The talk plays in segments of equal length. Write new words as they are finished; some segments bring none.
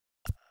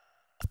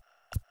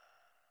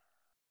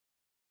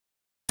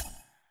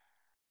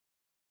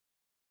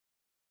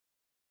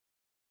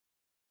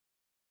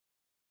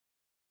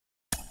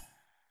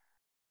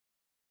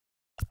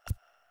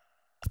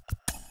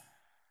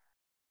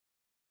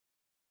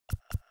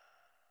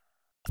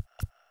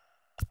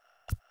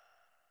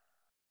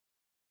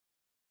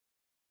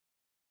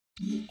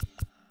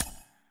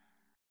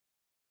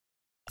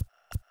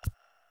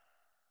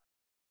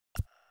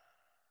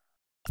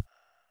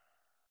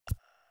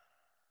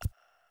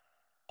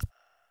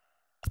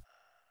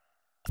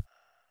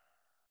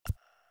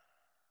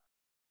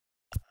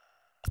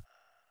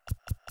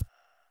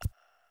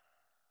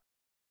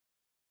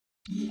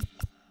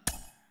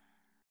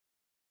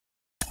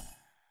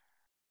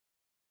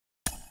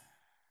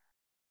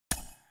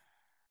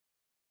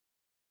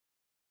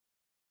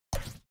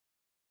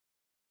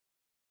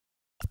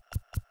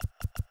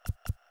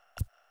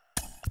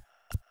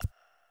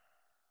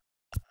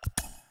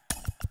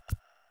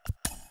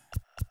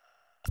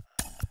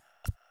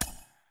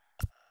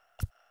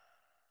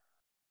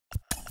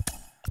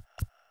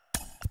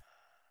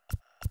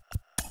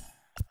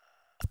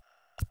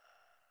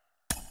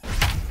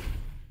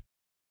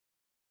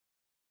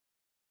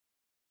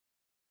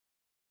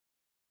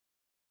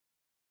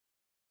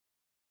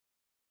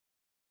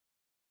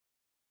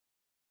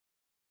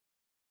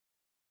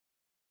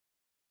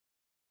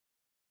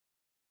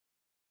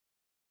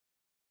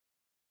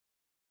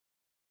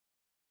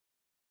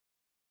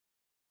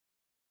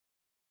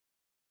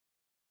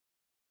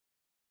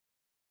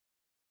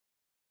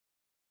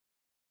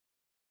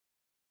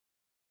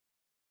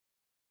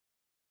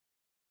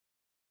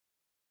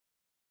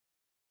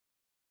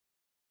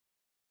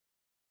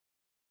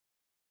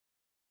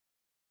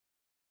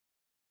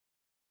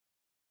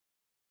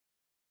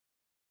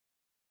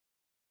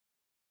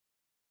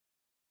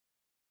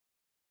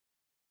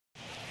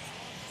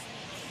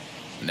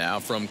Now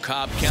from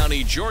Cobb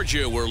County,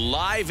 Georgia, we're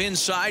live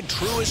inside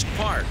Truist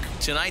Park.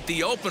 Tonight,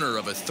 the opener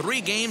of a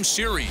 3-game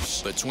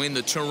series between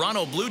the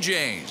Toronto Blue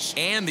Jays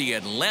and the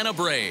Atlanta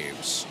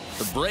Braves.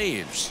 The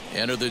Braves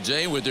enter the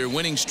day with their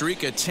winning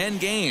streak at 10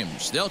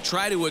 games. They'll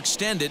try to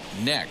extend it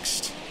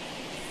next.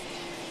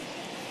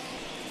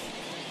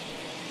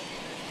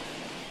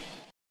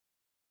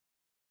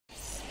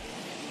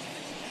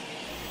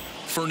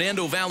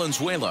 Fernando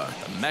Valenzuela,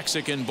 the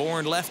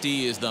Mexican-born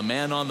lefty, is the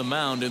man on the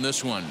mound in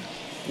this one.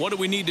 What do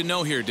we need to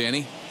know here,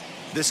 Danny?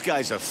 This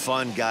guy's a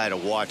fun guy to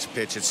watch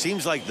pitch. It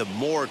seems like the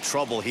more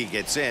trouble he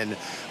gets in,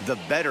 the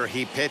better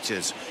he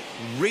pitches.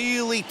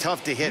 Really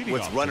tough to hit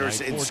with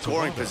runners in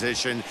scoring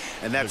position,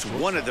 and that's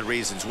one of the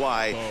reasons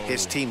why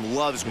his team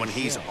loves when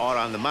he's out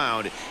on the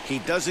mound. He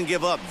doesn't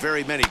give up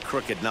very many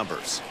crooked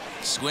numbers.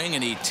 Swing,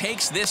 and he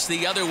takes this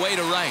the other way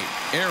to right.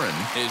 Aaron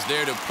is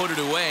there to put it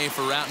away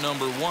for out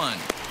number 1.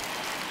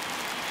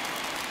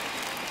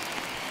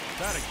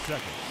 Batting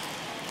second,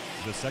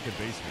 the second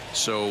baseman.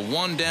 So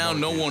 1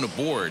 down, no one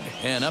aboard.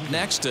 And up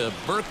next, a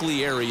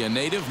Berkeley area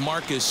native,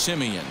 Marcus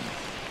Semien.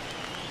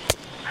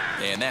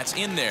 And that's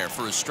in there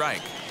for a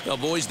strike. Well,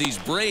 boys, these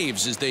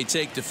Braves, as they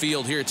take the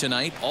field here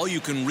tonight, all you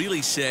can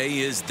really say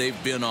is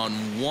they've been on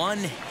one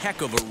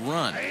heck of a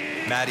run.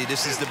 Matty,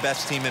 this is the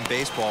best team in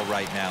baseball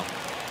right now.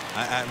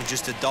 I mean,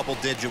 just a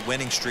double-digit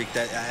winning streak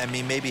that, I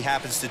mean, maybe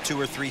happens to 2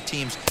 or 3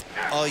 teams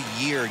a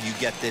year. You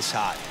get this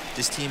hot.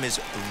 This team is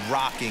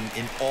rocking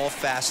in all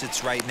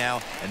facets right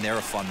now, and they're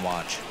a fun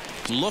watch.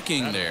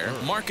 Looking there,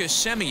 Marcus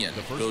Semien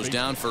goes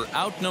down for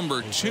out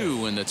number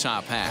 2 in the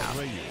top half.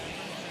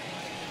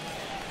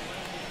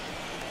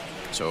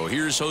 So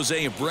here's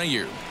Jose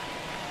Abreu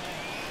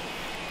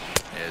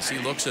as he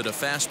looks at a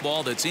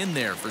fastball that's in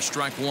there for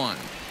strike 1.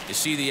 You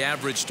see the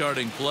average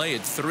starting play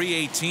at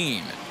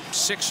 .318,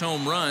 6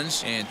 home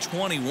runs and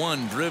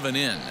 21 driven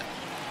in.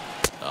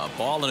 A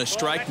ball and a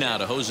strike now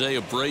to Jose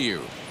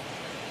Abreu.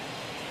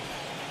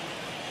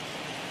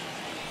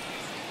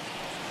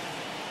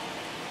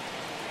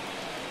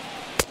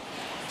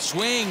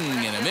 Swing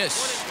and a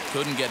miss.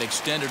 Couldn't get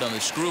extended on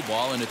the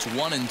screwball, and it's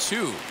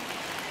 1-2.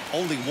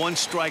 Only 1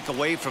 strike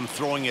away from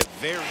throwing it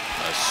very.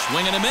 A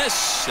swing and a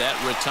miss. That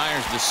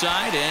retires the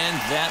side, and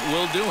that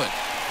will do it.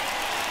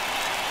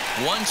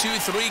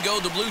 1-2-3 go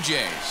the Blue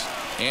Jays.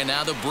 And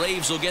now the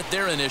Braves will get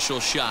their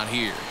initial shot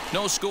here.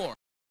 No score.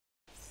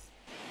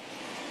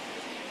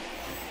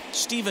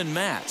 Steven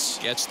Matz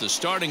gets the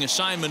starting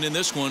assignment in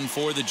this one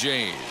for the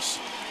Jays.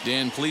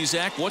 Dan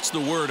Plesac, what's the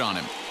word on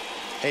him?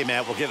 Hey,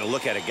 Matt, we're getting a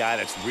look at a guy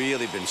that's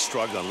really been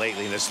struggling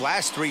lately. In his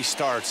last 3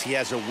 starts, he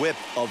has a whip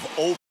of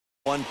over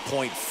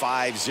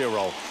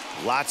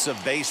 1.50. Lots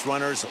of base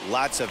runners,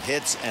 lots of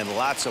hits, and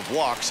lots of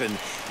walks, and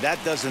that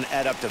doesn't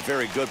add up to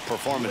very good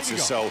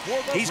performances. So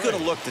he's going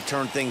to look to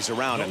turn things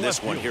around in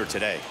this one here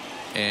today.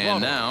 And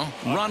now,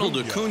 Ronald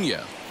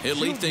Acuna. He'll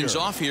lead things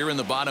off here in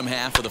the bottom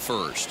half of the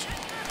first.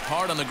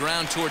 Hard on the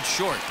ground towards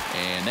short,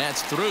 and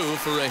that's through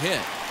for a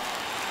hit.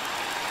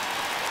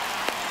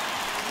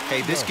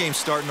 Hey, this game's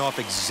starting off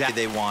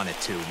exactly they want it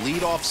to.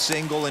 Lead-off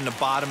single in the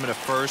bottom of the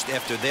first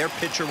after their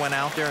pitcher went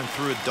out there and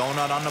threw a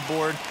donut on the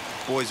board.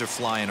 Boys are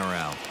flying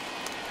around.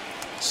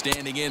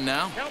 Standing in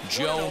now,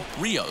 Joe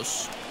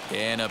Rios.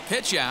 And a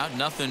pitch out,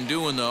 nothing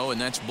doing though, and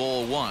that's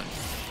ball 1.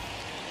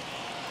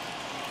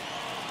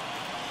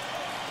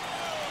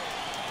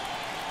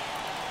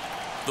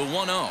 The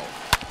 1-0.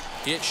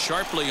 Hit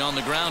sharply on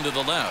the ground to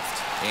the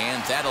left.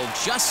 And that'll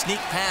just sneak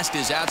past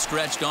his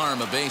outstretched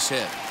arm, a base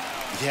hit.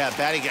 Yeah,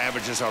 batting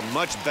averages are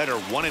much better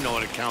 1-0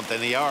 on a count than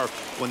they are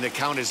when the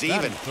count is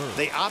even.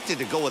 They opted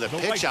to go with a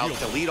pitch out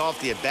to lead off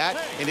the at-bat,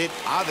 and it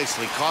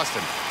obviously cost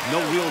them. No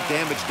real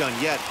damage done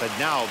yet, but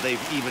now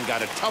they've even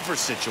got a tougher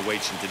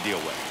situation to deal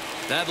with.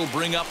 That'll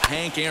bring up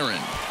Hank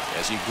Aaron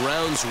as he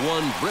grounds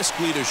one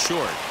briskly to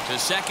short. To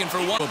second for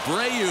one.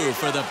 Abreu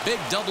for the big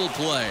double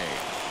play.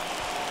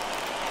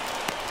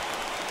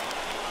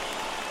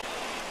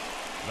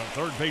 The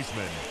third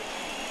baseman,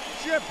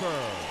 Chipper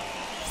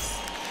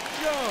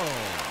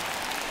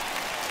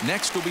Jones.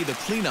 Next will be the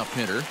cleanup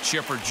hitter,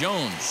 Chipper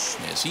Jones,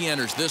 as he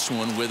enters this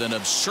one with an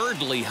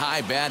absurdly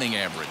high batting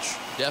average.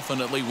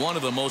 Definitely one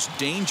of the most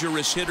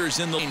dangerous hitters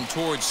in the lane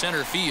towards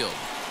center field.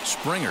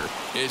 Springer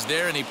is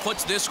there, and he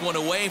puts this one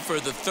away for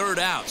the third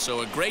out.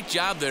 So a great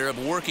job there of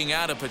working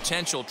out a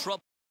potential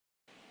trouble.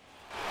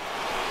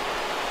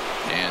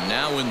 And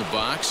now in the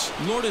box,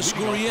 Lourdes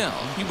Gurriel.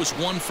 He was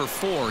 1 for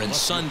 4 in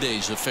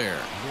Sunday's affair.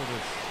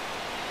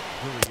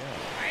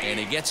 And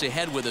he gets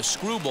ahead with a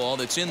screwball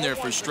that's in there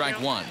for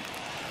strike one.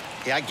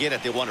 Yeah, I get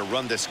it. They want to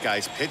run this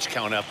guy's pitch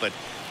count up, but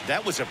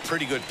that was a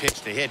pretty good pitch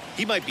to hit.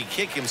 He might be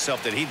kicking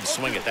himself that he didn't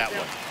swing at that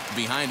one.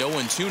 Behind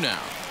 0-2 now.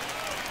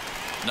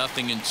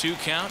 Nothing in 2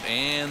 count,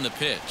 and the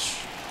pitch.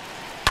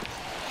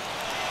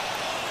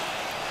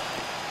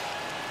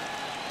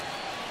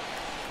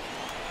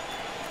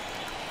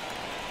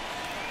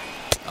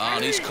 Oh,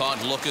 and he's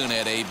caught looking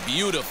at a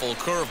beautiful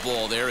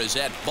curveball there as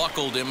that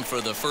buckled him for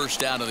the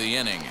first out of the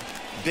inning.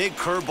 Big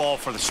curveball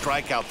for the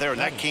strikeout there, and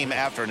that came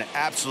after an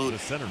absolute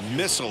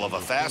missile of a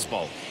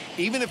fastball.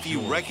 Even if you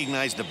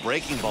recognize the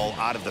breaking ball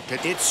out of the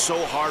pitch, it's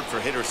so hard for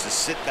hitters to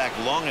sit back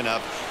long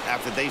enough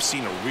after they've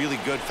seen a really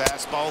good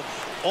fastball.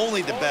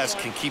 Only the best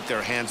can keep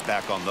their hands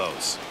back on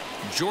those.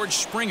 George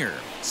Springer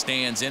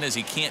stands in as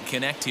he can't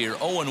connect here.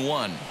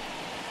 0-1.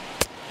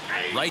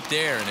 Right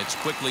there, and it's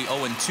quickly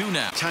 0-2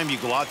 now. Time you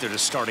go out there to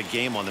start a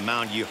game on the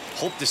mound, you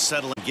hope to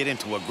settle and get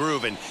into a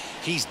groove, and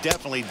he's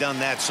definitely done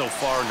that so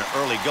far in the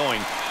early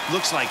going.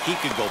 Looks like he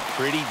could go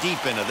pretty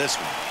deep into this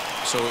one.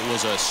 So it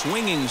was a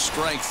swinging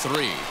strike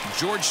 3.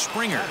 George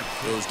Springer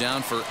goes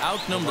down for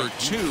out number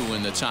 2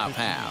 in the top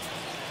half.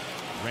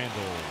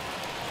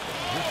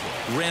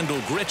 Randall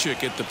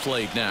Grichuk at the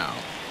plate now,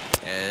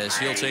 as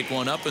he'll take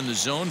one up in the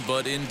zone,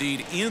 but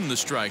indeed in the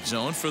strike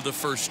zone for the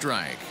first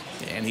strike.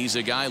 And he's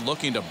a guy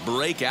looking to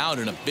break out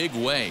in a big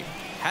way.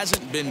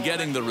 Hasn't been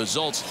getting the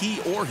results he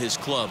or his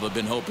club have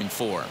been hoping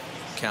for.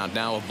 Count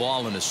now, a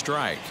ball and a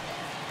strike.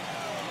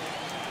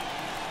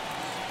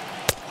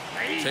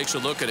 Takes a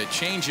look at a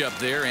changeup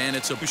there, and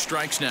it's 2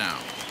 strikes now.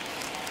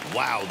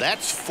 Wow,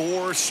 that's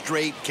 4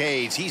 straight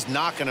Ks. He's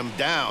knocking them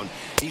down.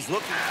 He's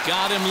looking.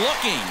 Got him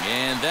looking,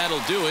 and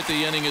that'll do it.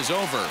 The inning is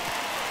over.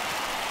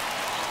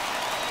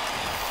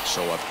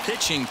 So a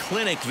pitching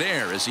clinic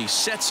there as he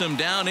sets him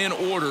down in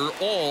order,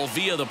 all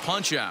via the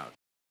punch-out.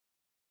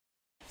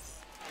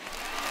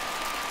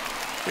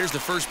 Here's the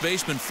first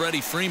baseman,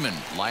 Freddie Freeman.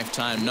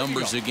 Lifetime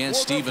numbers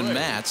against Steven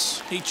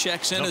Matz. He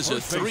checks in as a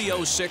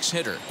 .306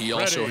 hitter. He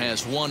also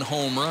has 1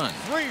 home run.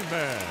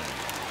 Freeman.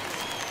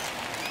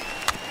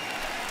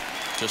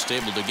 Just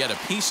able to get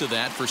a piece of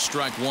that for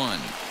strike 1.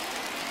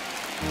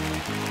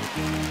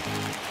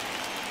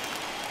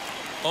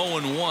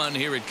 0-1,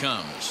 here it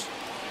comes.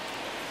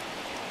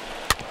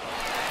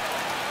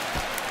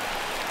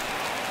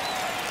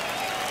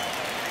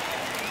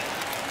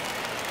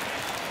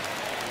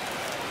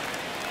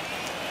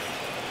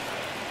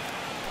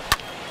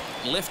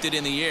 Lifted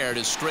in the air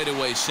to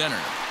straightaway center.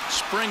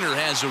 Springer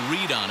has a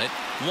read on it.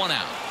 1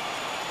 out.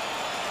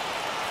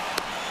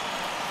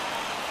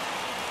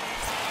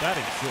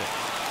 Batting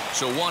 6.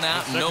 So 1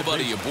 out,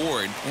 nobody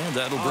aboard, and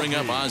that'll bring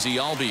up Ozzie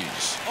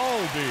Albies.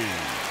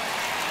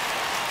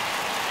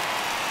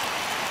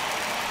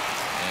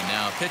 And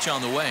now a pitch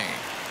on the way.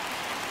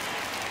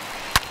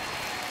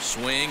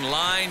 Swing,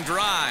 line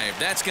drive.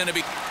 That's going to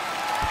be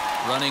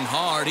running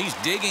hard. He's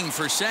digging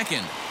for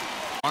second.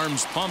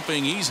 Arms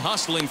pumping. He's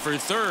hustling for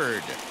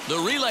third. The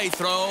relay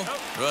throw,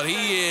 but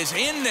he is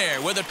in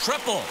there with a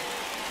triple.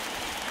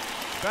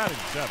 Batting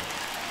 7.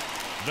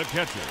 The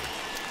catcher,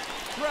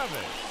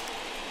 Travis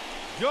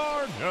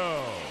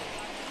d'Arnaud.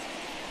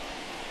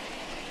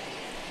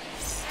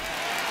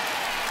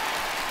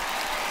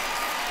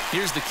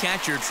 Here's the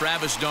catcher,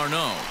 Travis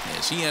d'Arnaud,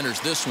 as he enters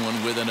this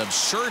one with an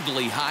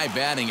absurdly high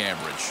batting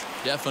average.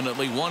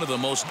 Definitely one of the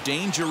most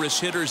dangerous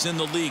hitters in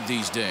the league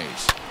these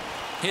days.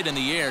 Hit in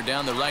the air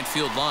down the right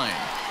field line.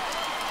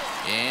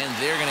 And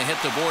they're going to hit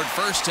the board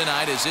first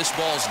tonight as this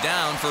ball's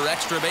down for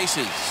extra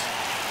bases.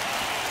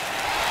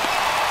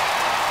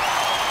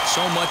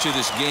 So much of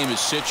this game is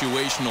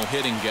situational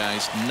hitting,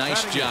 guys.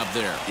 Nice job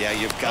there. Yeah,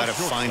 you've got to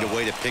find a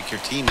way to pick your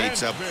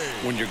teammates up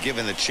when you're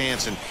given the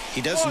chance, and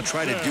he doesn't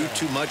try to do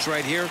too much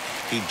right here.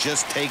 He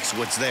just takes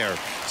what's there.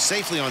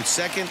 Safely on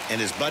second, and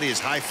his buddy is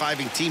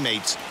high-fiving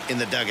teammates in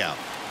the dugout.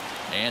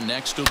 And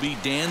next will be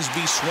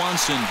Dansby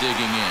Swanson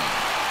digging in.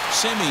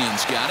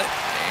 Simeon's got it,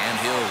 and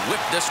he'll whip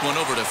this one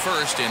over to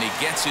first, and he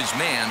gets his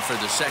man for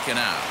the second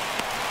out.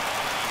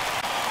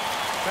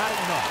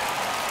 Batting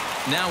 9,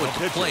 Now at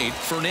the plate,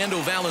 Fernando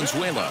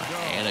Valenzuela.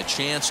 And a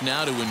chance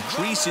now to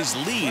increase his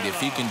lead if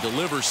he can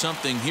deliver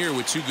something here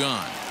with 2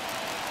 gone.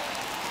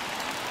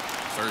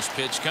 First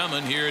pitch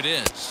coming. Here it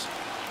is.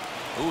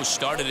 Ooh,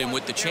 started him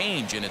with the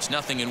change, and it's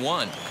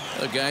 0-1.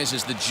 Guys,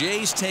 as the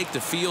Jays take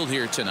the field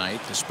here tonight,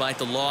 despite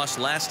the loss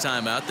last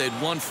time out, they'd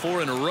won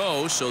 4 in a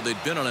row, so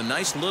they'd been on a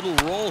nice little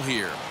roll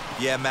here.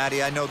 Yeah,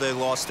 Matty, I know they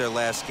lost their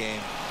last game.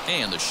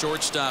 And the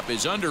shortstop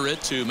is under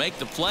it to make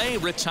the play,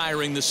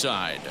 retiring the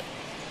side.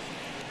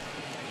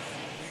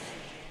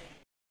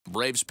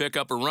 Braves pick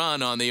up a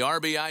run on the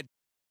RBI.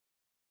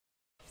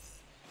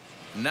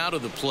 Now to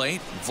the plate,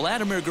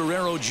 Vladimir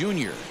Guerrero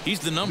Jr. He's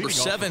the number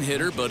 7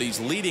 hitter, but he's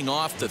leading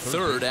off the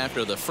 3rd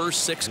after the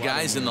first 6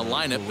 guys in the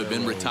lineup have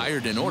been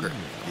retired in order.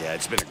 Yeah,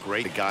 it's been a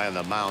great guy on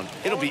the mound.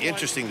 It'll be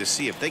interesting to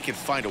see if they can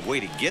find a way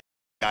to get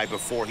the guy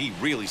before he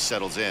really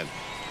settles in.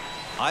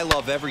 I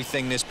love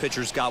everything this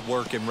pitcher's got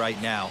working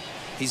right now.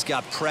 He's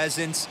got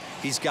presence.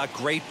 He's got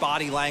great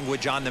body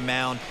language on the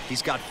mound.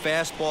 He's got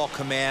fastball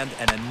command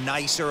and a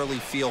nice early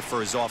feel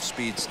for his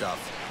off-speed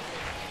stuff.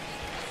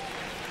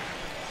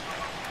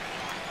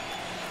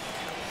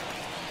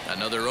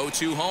 Another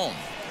 0-2 home.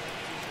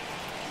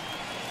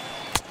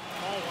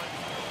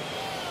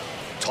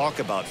 Talk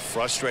about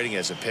frustrating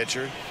as a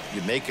pitcher.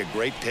 You make a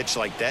great pitch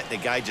like that, and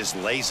the guy just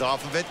lays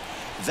off of it.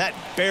 That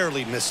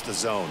barely missed the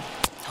zone.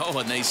 Oh,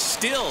 and they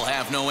still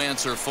have no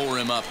answer for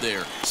him up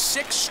there.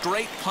 6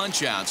 straight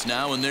punch-outs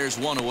now, and there's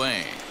 1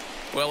 away.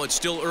 Well, it's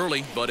still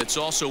early, but it's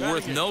also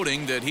worth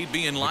noting that he'd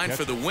be in line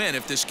for the win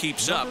if this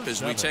keeps up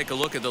as we take a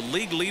look at the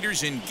league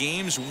leaders in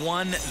games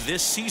won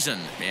this season.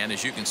 And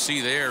as you can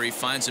see there, he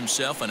finds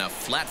himself in a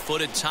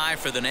flat-footed tie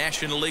for the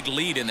National League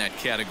lead in that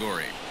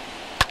category.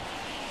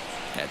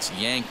 That's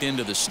yanked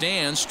into the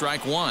stands,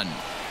 strike 1.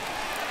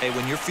 Hey,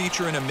 when you're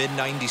featuring a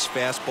mid-90s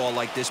fastball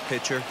like this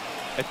pitcher,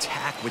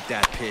 attack with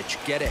that pitch,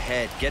 get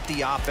ahead, get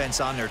the offense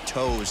on their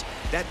toes.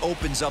 That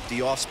opens up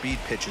the off-speed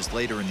pitches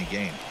later in the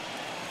game.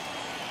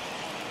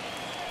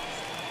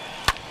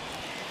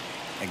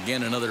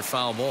 Again, another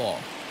foul ball.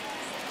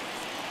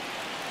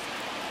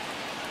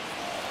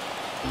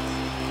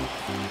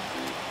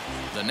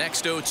 The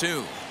next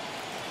 0-2.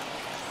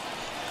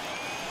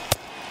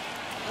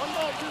 1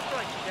 ball, 2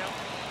 strikes, count.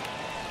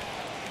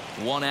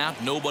 1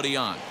 out, nobody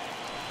on.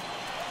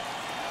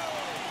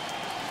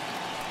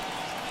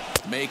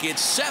 Make it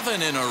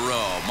 7 in a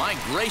row. My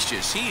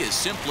gracious, he is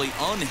simply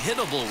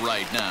unhittable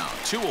right now.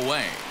 2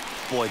 away.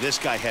 Boy, this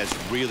guy has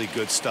really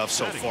good stuff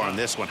so far on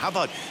this one. How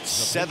about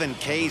 7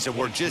 Ks, and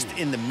we're just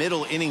in the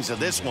middle innings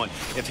of this one.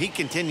 If he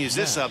continues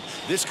this up,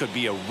 this could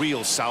be a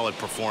real solid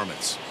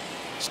performance.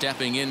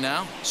 Stepping in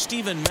now,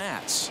 Steven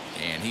Matz.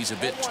 And he's a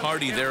bit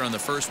tardy there on the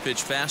first pitch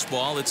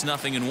fastball. It's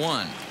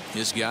 0-1.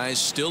 This guy's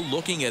still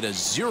looking at a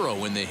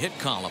 0 in the hit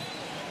column.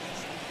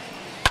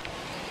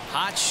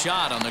 Hot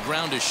shot on the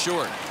ground is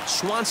short.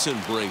 Swanson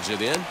brings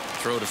it in.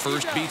 Throw to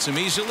first beats him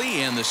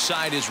easily, and the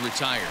side is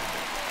retired.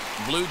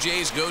 Blue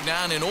Jays go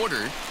down in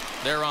order.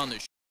 They're on the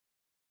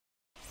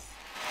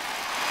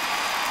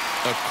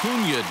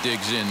Acuna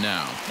digs in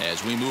now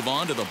as we move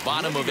on to the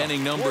bottom of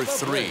inning number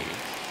 3.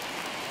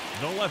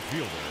 The left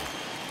fielder,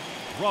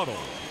 Ronald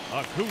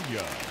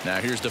Acuna. Now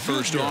here's the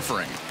first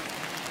offering.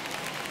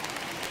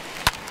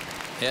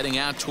 Heading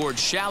out towards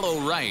shallow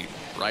right.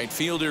 Right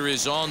fielder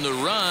is on the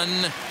run,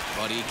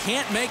 but he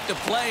can't make the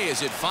play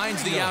as it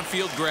finds the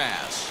outfield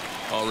grass.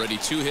 Already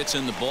 2 hits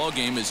in the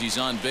ballgame as he's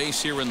on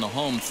base here in the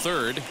home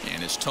 3rd,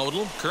 and his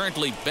total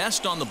currently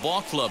best on the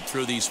ball club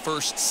through these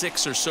first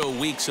 6 or so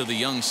weeks of the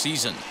young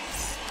season.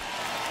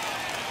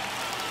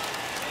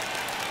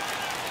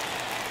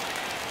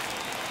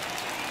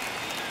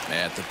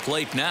 At the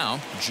plate now,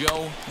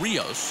 Joe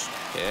Rios.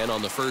 And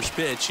on the first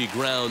pitch, he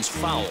grounds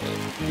foul.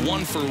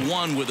 1 for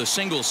 1 with a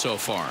single so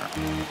far.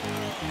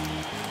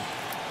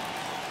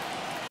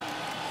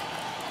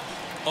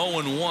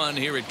 0-1,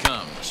 here it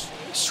comes.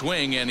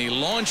 Swing, and he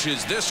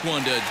launches this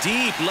one to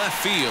deep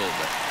left field.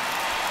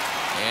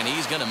 And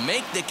he's going to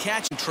make the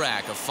catch and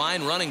track. A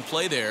fine running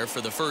play there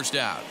for the first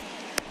out.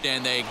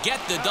 And they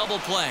get the double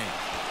play.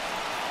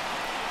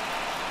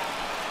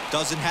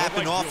 Doesn't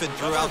happen often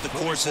throughout the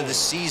course of the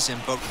season,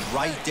 but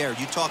right there,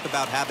 you talk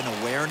about having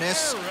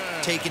awareness,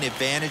 taking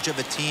advantage of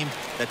a team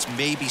that's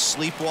maybe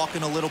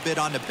sleepwalking a little bit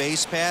on the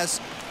base pass.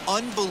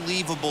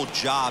 Unbelievable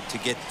job to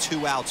get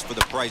 2 outs for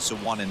the price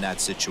of 1 in that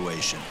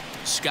situation.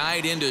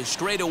 Skied into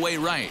straightaway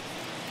right.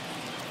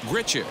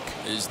 Grichuk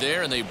is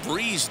there, and they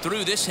breeze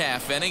through this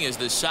half inning as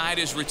the side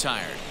is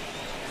retired.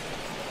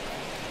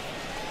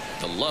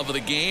 The love of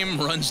the game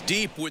runs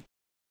deep with.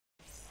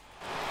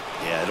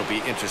 Yeah, it'll be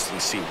interesting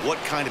to see what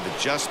kind of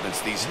adjustments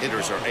these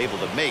hitters are able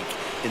to make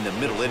in the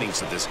middle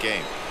innings of this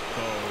game.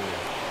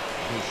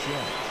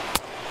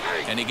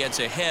 And he gets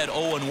ahead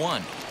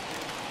 0-1.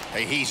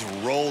 Hey, he's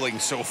rolling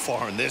so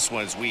far in this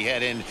one as we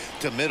head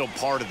into middle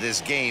part of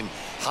this game.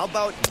 How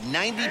about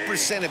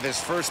 90% of his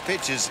first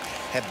pitches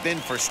have been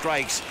for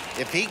strikes?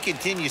 If he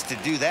continues to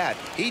do that,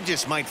 he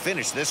just might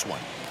finish this one.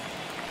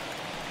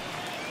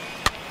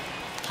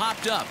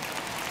 Popped up.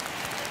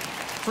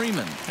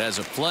 Freeman has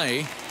a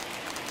play.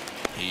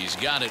 He's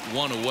got it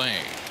one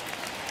away.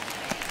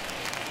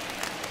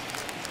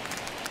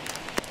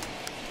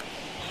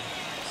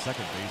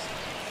 Second base.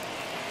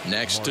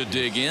 Next to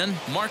dig in,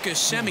 Marcus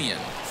Semien.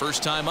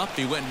 First time up,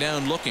 he went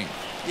down looking.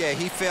 Yeah,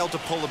 he failed to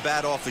pull the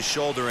bat off his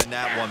shoulder in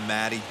that one,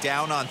 Matty.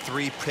 Down on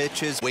 3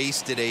 pitches,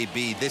 wasted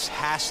AB. This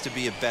has to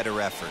be a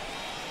better effort.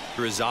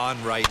 Is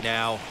on right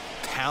now,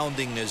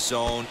 pounding the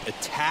zone,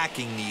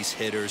 attacking these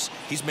hitters.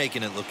 He's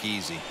making it look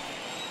easy.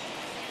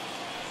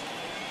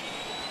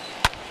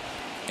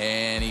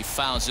 And he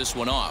fouls this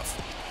one off.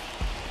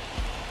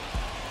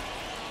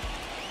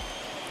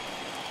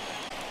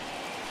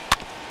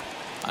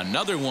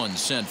 Another one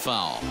sent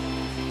foul.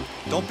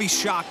 Don't be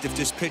shocked if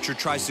this pitcher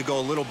tries to go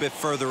a little bit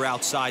further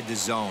outside the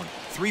zone.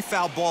 3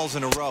 foul balls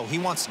in a row. He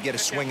wants to get a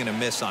swing and a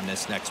miss on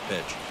this next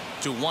pitch.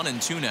 To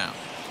 1-2 now.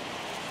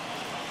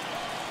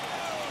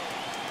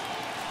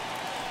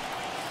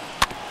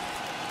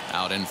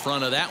 Out in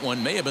front of that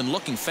one, may have been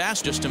looking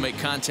fast just to make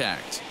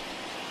contact.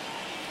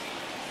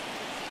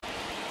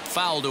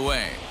 Fouled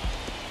away.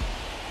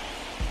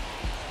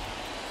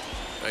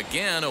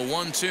 Again, a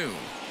 1-2.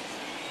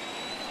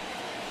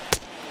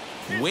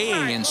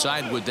 Way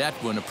inside with that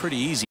one, a pretty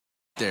easy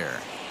there.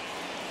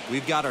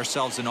 We've got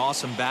ourselves an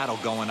awesome battle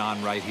going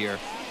on right here.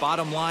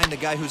 Bottom line, the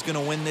guy who's going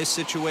to win this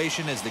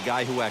situation is the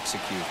guy who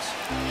executes.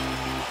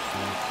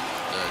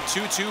 The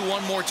 2-2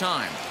 one more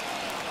time.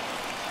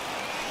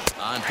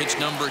 On pitch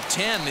number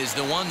 10 is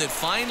the one that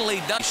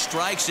finally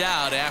strikes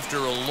out after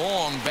a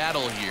long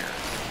battle here.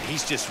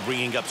 He's just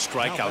ringing up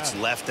strikeouts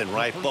left and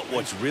right. But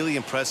what's really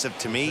impressive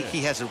to me,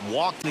 he hasn't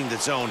walked in the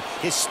zone.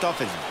 His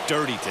stuff is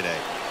dirty today.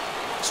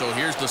 So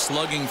here's the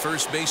slugging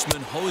first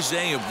baseman Jose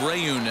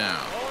Abreu now.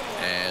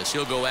 As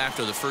he'll go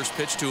after the first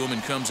pitch to him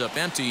and comes up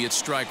empty, it's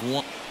strike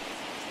 1.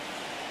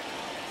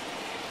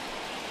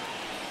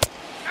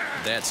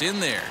 That's in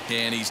there,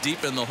 and he's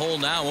deep in the hole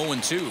now,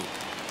 0-2.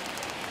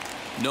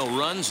 No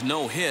runs,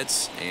 no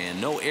hits,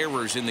 and no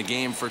errors in the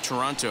game for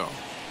Toronto.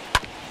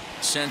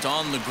 Sent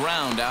on the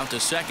ground out to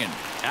second.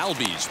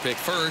 Albies pick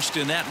first,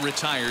 and that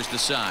retires the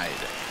side.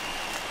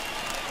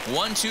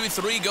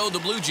 1-2-3 go the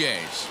Blue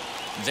Jays.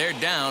 They're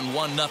down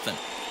 1-0.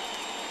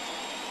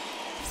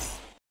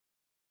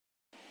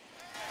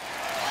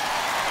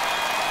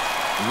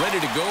 Ready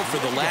to go for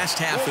the last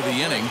half of the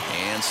inning,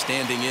 and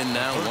standing in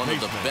now, one of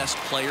the best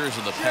players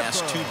of the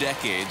past 2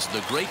 decades,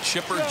 the great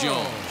Chipper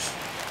Jones.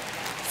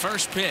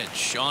 First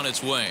pitch on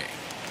its way.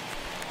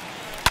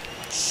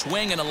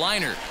 Swing and a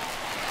liner.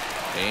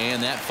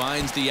 And that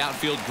finds the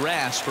outfield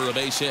grass for a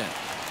base hit.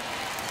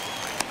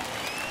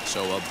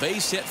 So a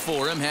base hit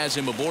for him has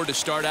him aboard to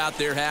start out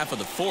their half of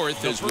the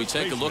 4th as we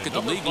take a look at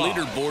the league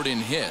leaderboard in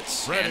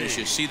hits. And as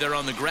you see there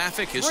on the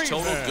graphic, his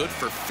total good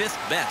for 5th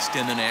best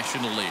in the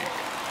National League.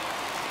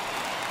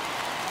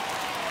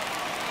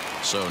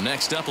 So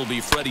next up will be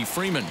Freddie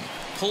Freeman,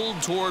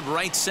 pulled toward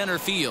right center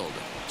field.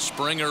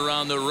 Springer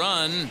on the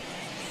run.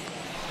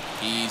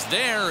 He's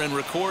there and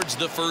records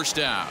the first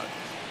out.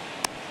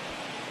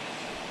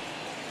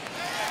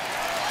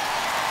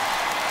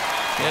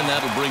 And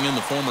that'll bring in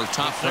the former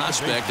top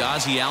prospect,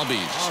 Ozzie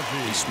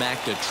Albies. He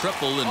smacked a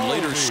triple and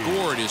later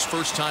scored his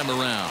first time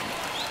around.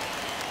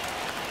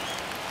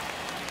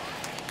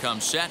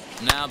 Comes set,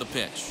 now the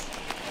pitch.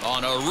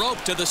 On a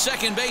rope to the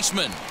second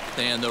baseman.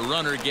 And the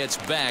runner gets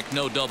back,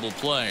 no double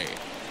play.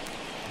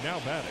 Now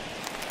batting,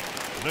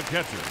 the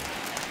catcher.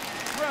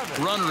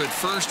 Runner at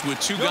first with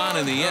 2 gone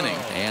in the inning.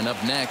 And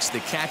up next, the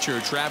catcher,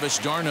 Travis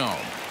d'Arnaud.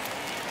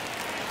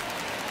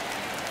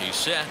 He's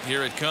set,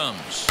 here it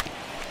comes.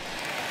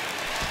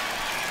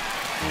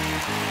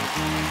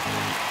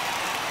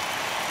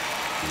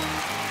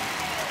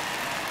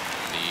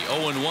 The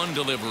 0-1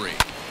 delivery.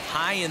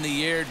 High in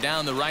the air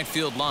down the right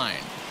field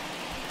line.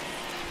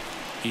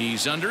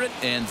 He's under it,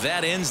 and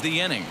that ends the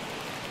inning.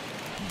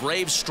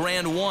 Braves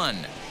strand 1.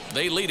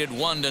 They lead it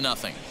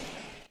 1-0.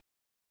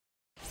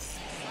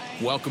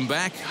 Welcome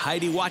back.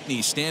 Heidi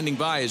Watney standing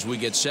by as we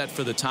get set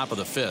for the top of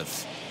the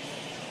 5th.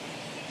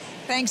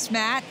 Thanks,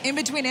 Matt. In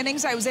between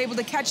innings, I was able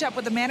to catch up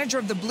with the manager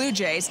of the Blue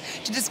Jays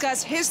to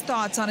discuss his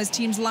thoughts on his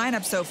team's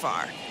lineup so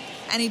far.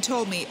 And he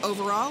told me,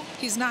 overall,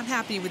 he's not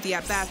happy with the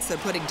at-bats they're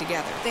putting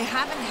together. They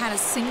haven't had a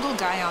single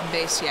guy on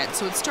base yet,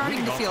 so it's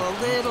starting to feel a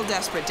little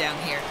desperate down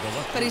here.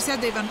 But he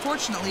said they've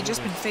unfortunately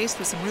just been faced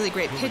with some really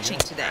great pitching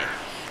today.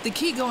 The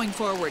key going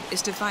forward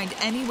is to find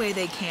any way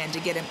they can to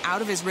get him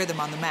out of his rhythm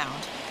on the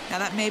mound. Now,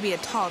 that may be a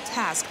tall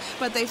task,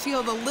 but they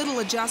feel the little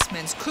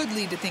adjustments could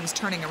lead to things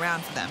turning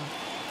around for them.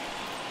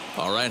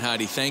 All right,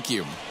 Heidi, thank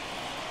you.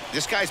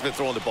 This guy's been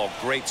throwing the ball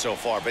great so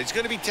far, but he's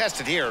going to be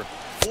tested here.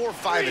 4,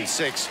 5, and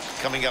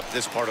 6 coming up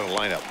this part of the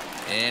lineup.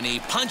 And he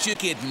punches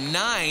it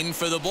 9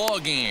 for the ball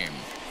game.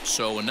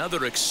 So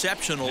another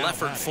exceptional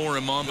effort for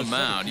him on the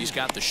mound. He's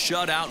got the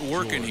shutout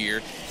working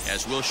here,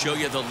 as we'll show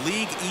you the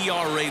league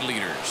ERA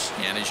leaders.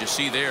 And as you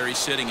see there, he's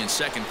sitting in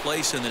 2nd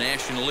place in the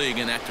National League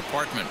in that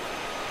department.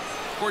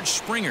 George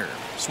Springer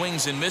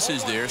swings and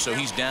misses there, so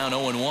he's down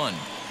 0-1.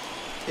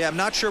 Yeah, I'm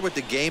not sure what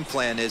the game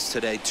plan is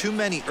today. Too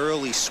many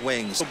early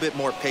swings. A little bit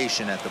more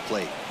patient at the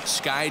plate.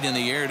 Skied in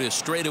the air to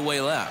straightaway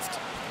left.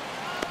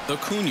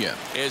 Acuna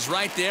is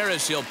right there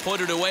as he'll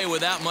put it away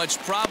without much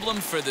problem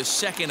for the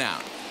second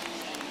out.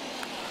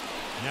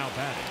 Now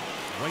batting,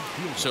 right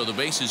fielder. So the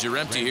bases are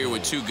empty here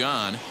with 2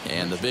 gone,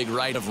 and the big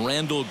right of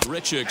Randal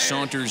Grichuk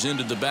saunters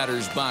into the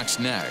batter's box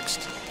next.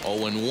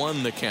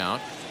 0-1 the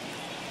count.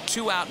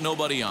 2 out,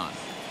 nobody on.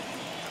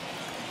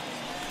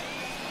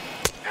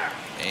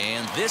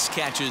 And this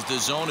catches the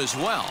zone as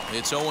well.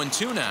 It's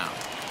 0-2 now.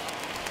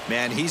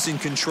 Man, he's in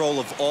control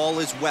of all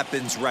his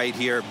weapons right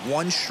here.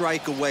 1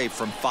 strike away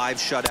from 5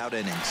 shutout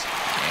innings.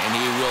 And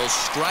he will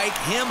strike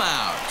him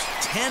out.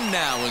 10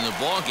 now in the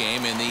ball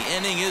game, and the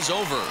inning is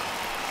over.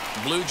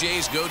 Blue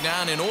Jays go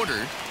down in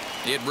order.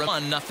 It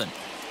run nothing.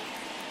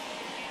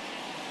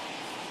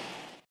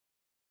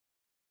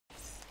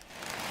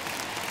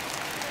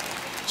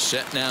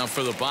 Set now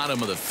for the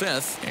bottom of the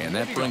 5th, and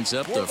that brings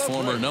up the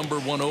former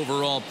 #1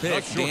 overall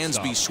pick,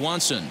 Dansby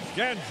Swanson.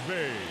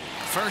 Dansby.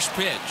 First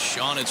pitch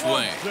on its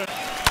way.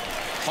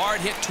 Hard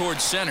hit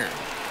towards center.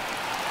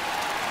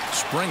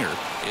 Springer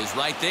is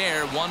right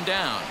there, 1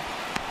 down.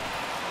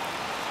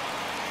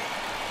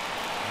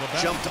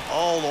 Jumped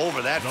all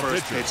over that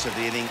first pitch of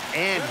the inning,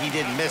 and he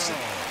didn't miss it.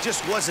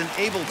 Just wasn't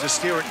able to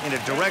steer it in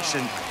a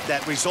direction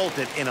that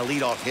resulted in a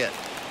leadoff hit.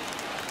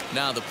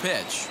 Now the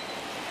pitch.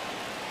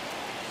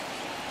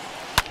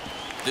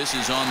 This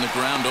is on the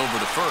ground over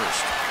to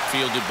first.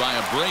 Fielded by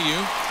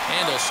Abreu,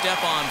 and he'll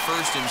step on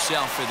first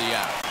himself for the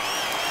out.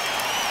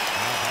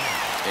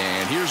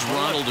 And here's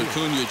Ronald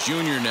Acuna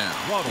Jr. now.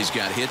 He's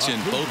got hits in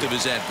both of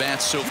his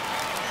at-bats so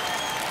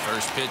far.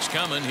 First pitch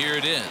coming. Here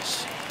it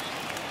is.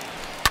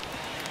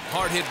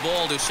 Hard hit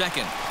ball to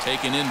second.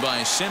 Taken in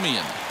by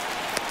Simeon.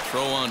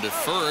 Throw on to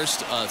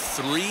first. A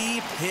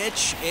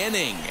 3-pitch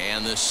inning,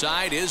 and the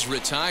side is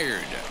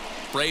retired.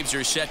 Braves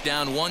are set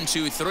down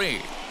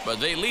 1-2-3, but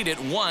they lead it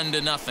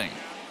 1-0.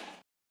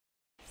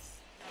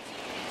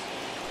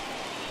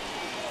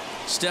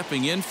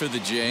 Stepping in for the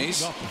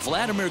Jays,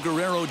 Vladimir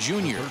Guerrero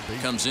Jr.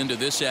 comes into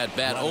this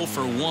at-bat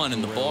 0-for-1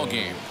 in the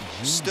ballgame.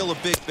 Still a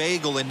big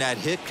bagel in that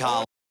hit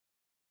column.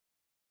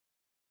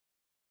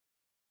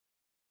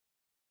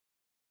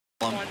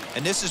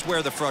 And this is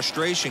where the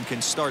frustration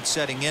can start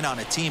setting in on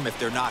a team if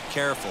they're not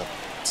careful.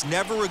 It's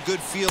never a good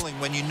feeling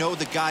when you know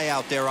the guy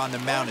out there on the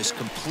mound is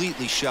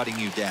completely shutting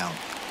you down.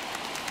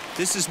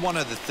 This is one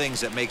of the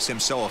things that makes him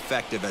so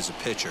effective as a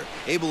pitcher,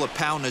 able to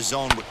pound the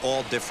zone with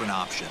all different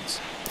options.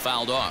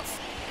 Fouled off.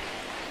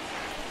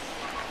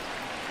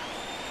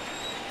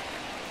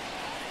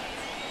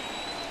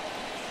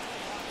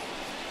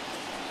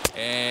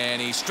 And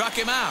he struck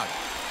him out.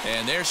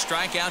 And there's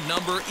strikeout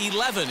number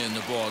 11 in the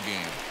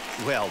ballgame.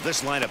 Well,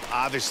 this lineup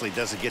obviously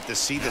doesn't get to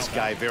see this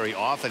guy very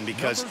often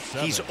because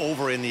he's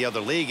over in the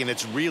other league, and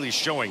it's really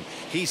showing.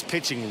 He's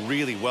pitching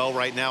really well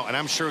right now, and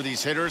I'm sure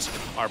these hitters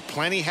are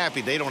plenty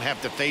happy they don't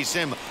have to face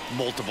him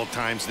multiple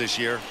times this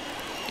year.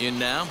 In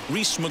now,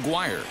 Reese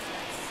McGuire.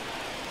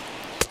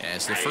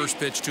 As the first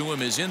pitch to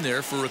him is in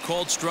there for a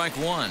called strike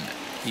 1.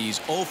 He's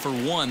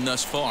 0-for-1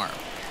 thus far.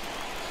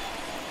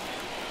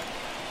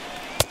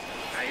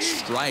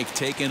 Strike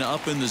taken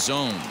up in the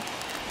zone.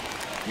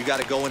 You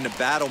got to go into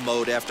battle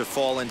mode after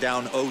falling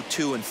down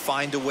 0-2 and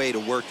find a way to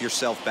work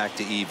yourself back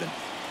to even.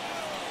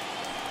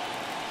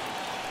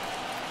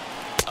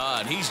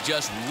 And he's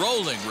just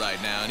rolling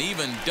right now, and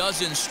even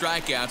dozen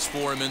strikeouts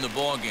for him in the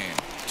ballgame.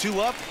 2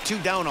 up, 2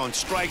 down on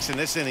strikes in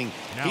this inning.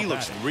 He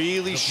looks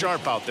really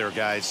sharp out there,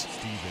 guys.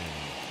 Steven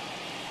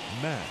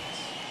Matz.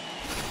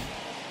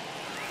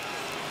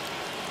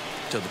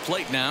 To the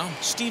plate now,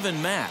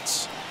 Steven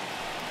Matz.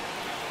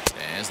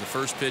 As the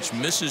first pitch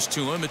misses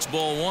to him, it's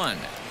ball 1.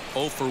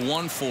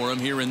 0-for-1 for him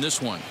here in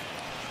this one.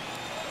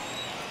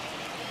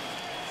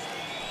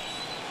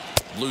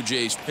 Blue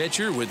Jays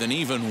pitcher with an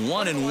even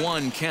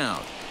 1-1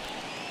 count.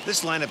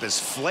 This lineup is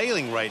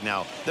flailing right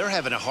now. They're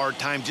having a hard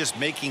time just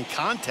making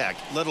contact,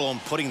 let alone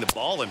putting the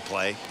ball in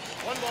play.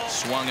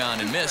 Swung on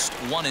and missed.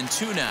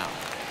 1-2 now.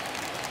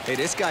 Hey,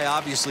 this guy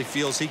obviously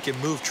feels he can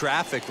move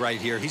traffic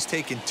right here. He's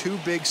taking 2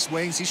 big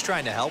swings. He's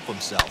trying to help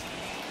himself.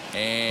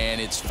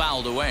 And it's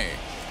fouled away.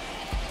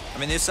 I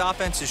mean, this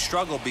offense has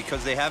struggled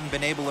because they haven't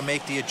been able to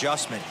make the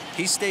adjustment.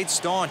 He stayed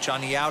staunch on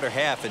the outer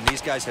half, and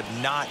these guys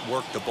have not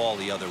worked the ball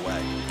the other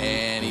way.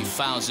 And he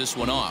fouls this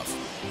one off.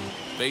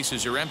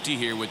 Bases are empty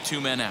here with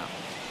 2 men out.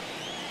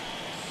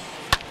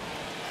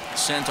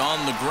 Sent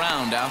on the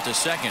ground out to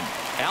second.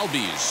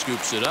 Albies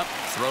scoops it up.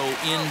 Throw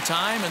in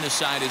time, and the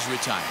side is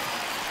retired.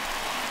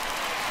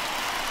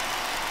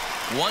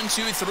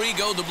 1-2-3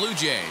 go the Blue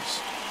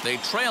Jays. They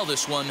trail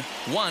this one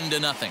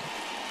 1-0.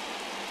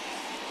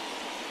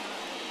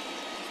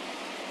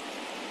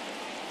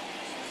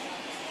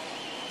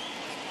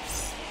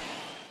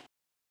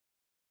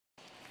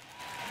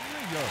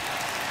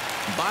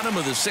 Bottom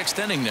of the 6th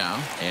inning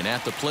now, and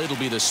at the plate will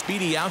be the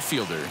speedy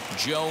outfielder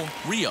Joe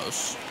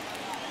Rios.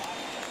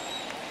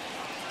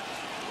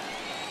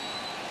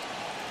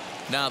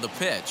 Now the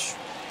pitch.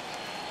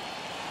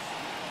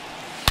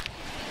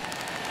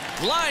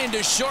 Line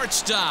to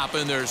shortstop,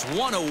 and there's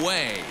 1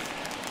 away.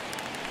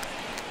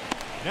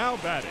 Now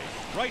batting,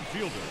 right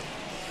fielder.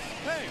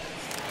 Hey.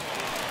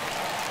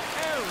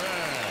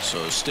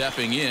 So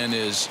stepping in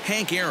is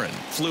Hank Aaron.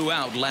 Flew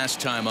out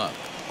last time up.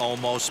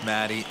 Almost,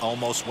 Matty.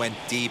 Almost went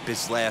deep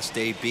his last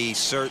AB.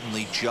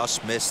 Certainly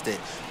just missed it.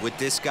 With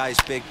this guy's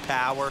big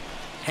power.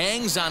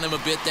 Hangs on him a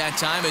bit that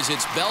time as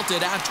it's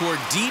belted out toward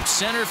deep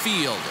center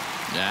field.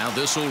 Now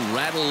this will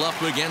rattle up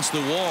against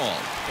the wall.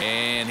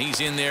 And he's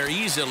in there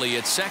easily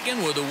at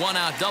second with a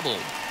one-out double.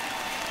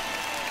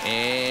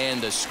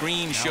 And the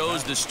screen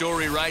shows the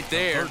story right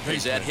there,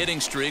 as that hitting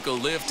streak will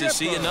live to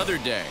see another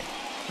day.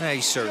 Yeah,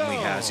 he certainly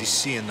has. He's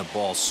seeing the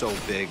ball so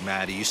big,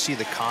 Matty. You see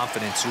the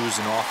confidence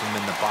oozing off him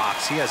in the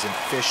box. He hasn't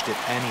fished at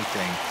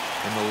anything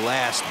in the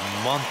last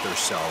month or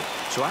so.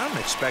 So I don't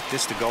expect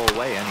this to go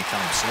away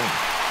anytime soon.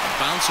 A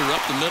bouncer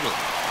up the middle.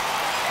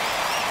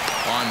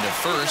 On to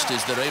first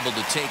as they're able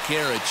to take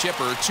care of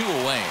Chipper. 2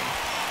 away.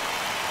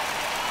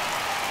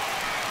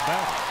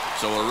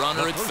 So a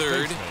runner at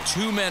third.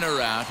 2 men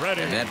are out.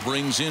 And that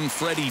brings in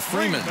Freddie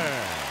Freeman.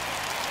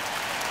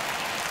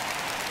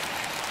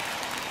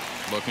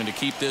 Looking to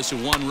keep this a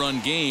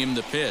 1-run game.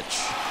 The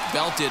pitch.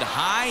 Belted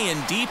high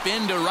and deep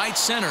into right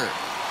center.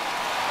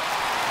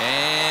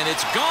 And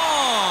it's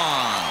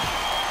gone.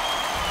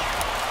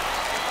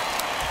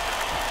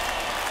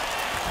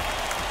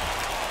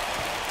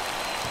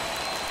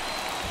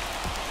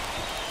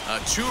 A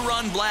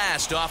 2-run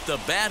blast off the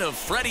bat of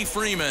Freddie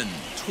Freeman.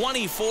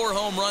 24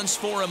 home runs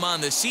for him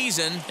on the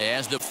season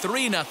as the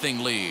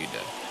 3-0 lead.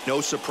 No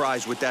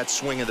surprise with that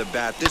swing of the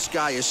bat. This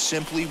guy is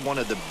simply one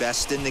of the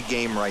best in the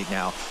game right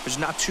now. There's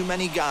not too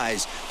many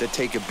guys that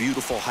take a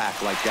beautiful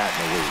hack like that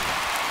in the league.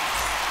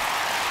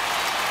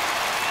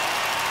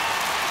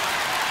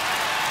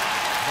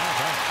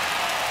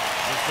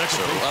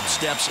 So up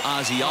steps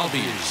Ozzie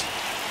Albies.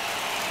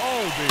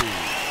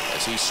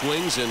 As he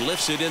swings and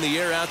lifts it in the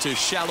air out to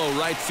shallow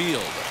right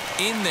field.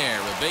 In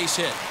there, a base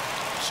hit.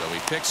 So he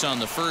picks on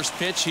the first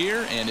pitch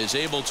here and is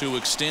able to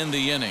extend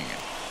the inning.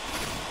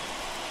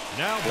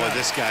 Boy,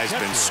 this guy's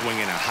been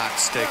swinging a hot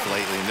stick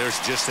lately, and there's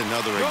just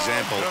another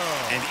example.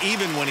 And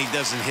even when he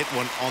doesn't hit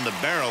one on the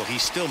barrel, he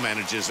still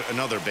manages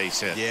another base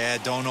hit. Yeah,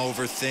 don't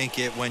overthink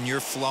it. When you're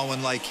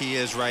flowing like he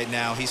is right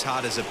now, he's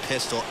hot as a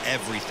pistol.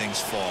 Everything's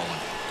falling.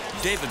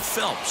 David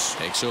Phelps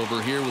takes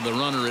over here with a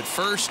runner at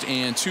first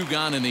and 2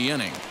 gone in the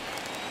inning.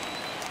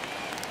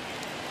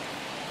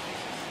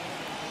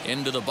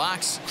 Into the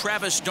box,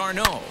 Travis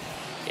d'Arnaud.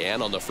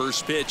 And on the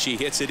first pitch, he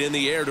hits it in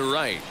the air to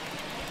right.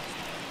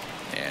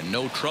 And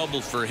no trouble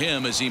for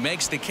him as he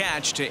makes the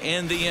catch to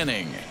end the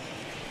inning.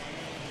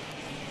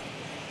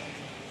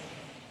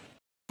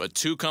 But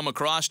 2 come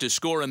across to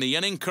score in the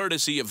inning,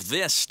 courtesy of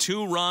this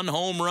 2-run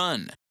home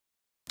run.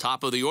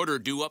 Top of the order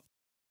due up.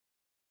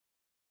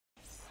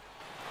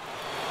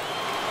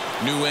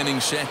 New inning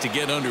set to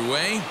get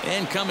underway.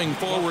 And coming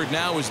forward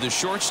now is the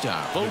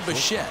shortstop, Bo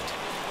Bichette.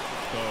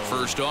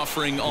 First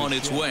offering on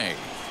its way.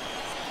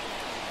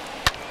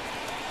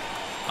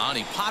 And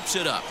he pops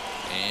it up.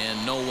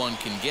 And no one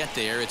can get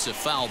there. It's a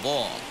foul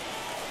ball.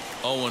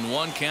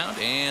 0-1 count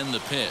and the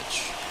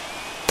pitch.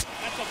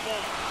 That's a ball.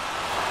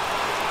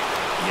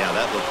 Yeah,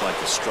 that looked like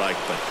a strike,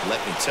 but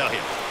let me tell you,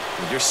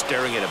 when you're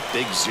staring at a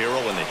big 0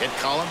 in the hit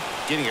column,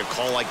 getting a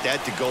call like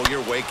that to go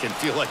your way can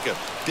feel like a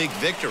big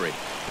victory.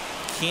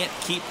 Can't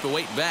keep the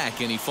weight back,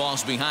 and he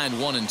falls behind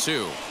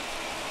 1-2.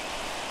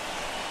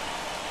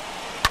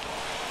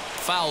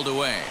 Fouled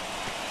away.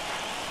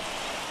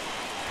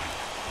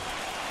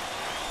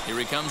 Here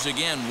he comes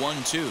again,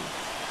 1-2.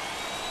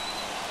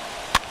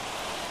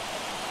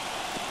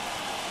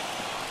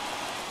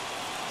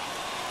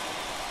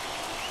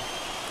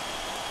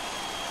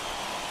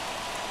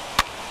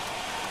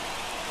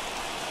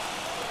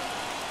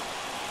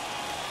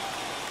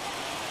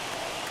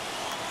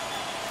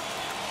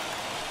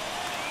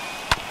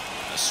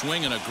 A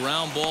swing and a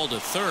ground ball to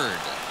third.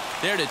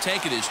 There to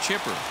take it is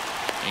Chipper.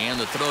 And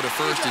the throw to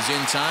first is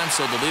in time,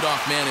 so the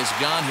leadoff man is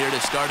gone here to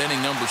start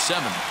inning number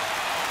 7.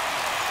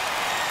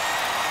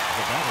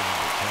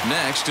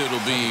 Next, it'll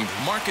be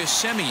Marcus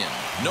Semien.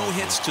 No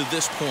hits to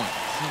this point.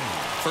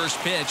 First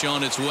pitch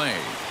on its way.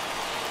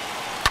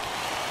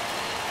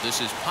 This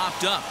is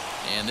popped up,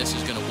 and this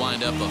is going to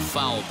wind up a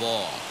foul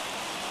ball.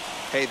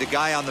 Hey, the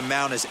guy on the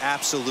mound is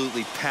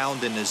absolutely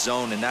pounding the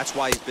zone, and that's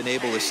why he's been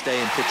able to stay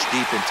and pitch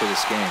deep into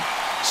this game.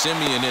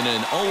 Semien in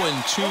an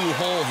 0-2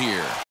 hole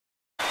here.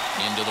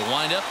 Into the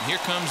windup. Here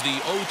comes the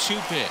 0-2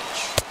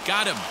 pitch.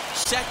 Got him.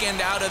 Second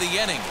out of the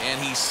inning,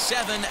 and he's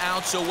 7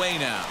 outs away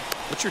now.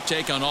 What's your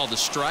take on all the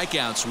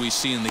strikeouts we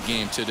see in the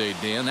game today,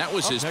 Dan? That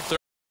was his third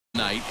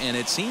night, and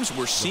it seems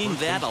we're seeing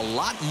that a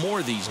lot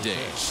more these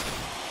days.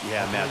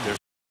 Yeah, Matt, there's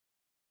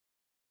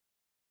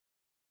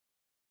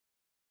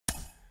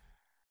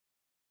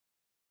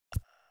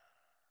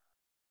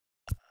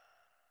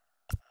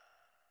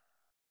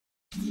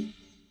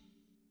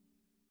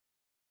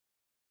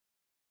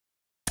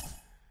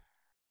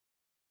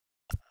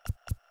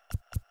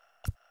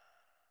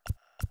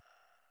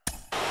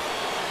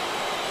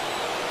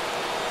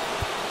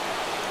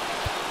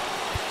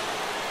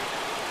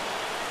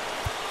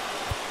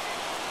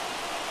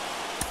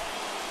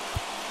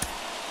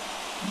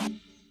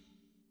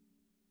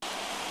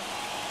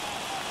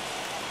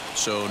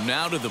So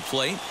now to the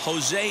plate,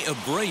 Jose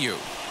Abreu.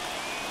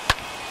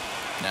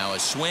 Now a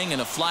swing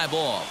and a fly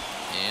ball.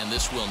 And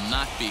this will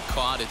not be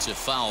caught. It's a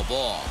foul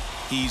ball.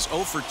 He's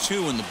 0 for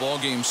 2 in the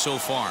ballgame so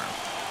far.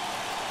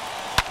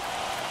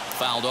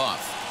 Fouled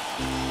off.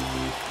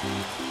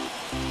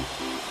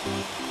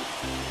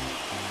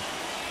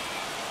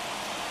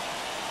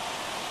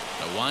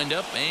 The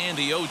windup and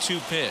the 0-2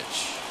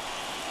 pitch.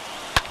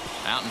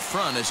 Out in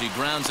front as he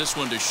grounds this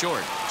one to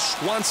short.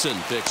 Swanson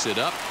picks it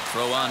up.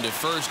 Throw on to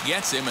first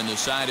gets him, and the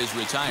side is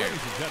retired.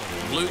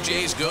 Blue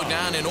Jays go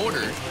down in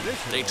order.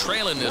 They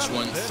trail in this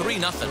one 3-0.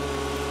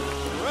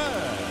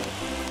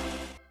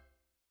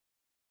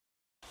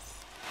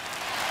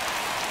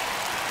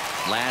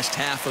 Last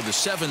half of the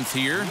 7th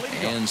here,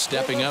 and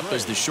stepping up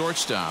as the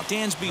shortstop,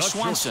 Dansby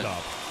Swanson.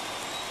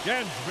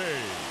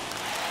 Dansby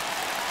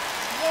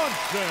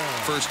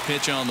Swanson. First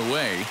pitch on the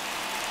way.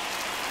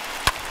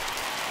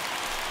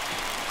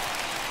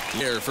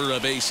 There for a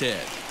base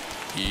hit.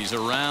 He's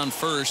around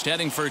first,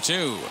 heading for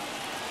 2.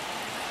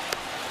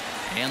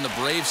 And the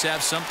Braves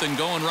have something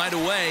going right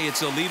away.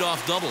 It's a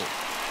leadoff double.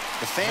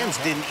 The fans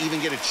didn't even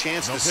get a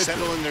chance to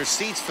settle in their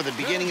seats for the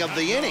beginning of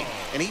the inning,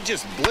 and he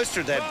just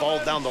blistered that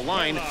ball down the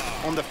line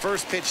on the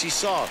first pitch he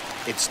saw.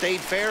 It stayed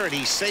fair, and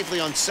he's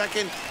safely on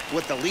second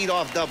with the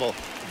leadoff double.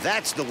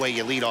 That's the way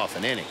you lead off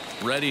an inning.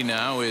 Ready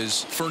now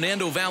is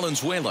Fernando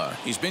Valenzuela.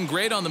 He's been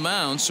great on the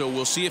mound, so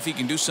we'll see if he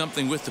can do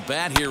something with the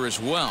bat here as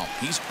well.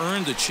 He's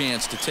earned the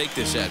chance to take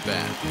this at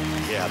bat.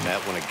 Yeah,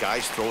 Matt, when a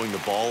guy's throwing the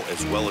ball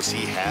as well as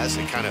he has,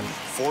 it kind of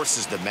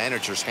forces the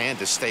manager's hand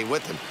to stay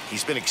with him.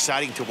 He's been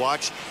exciting to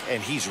watch,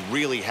 and he's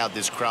really had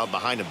this crowd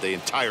behind him the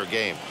entire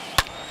game.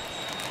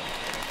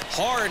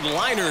 Hard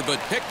liner, but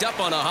picked up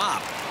on a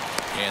hop.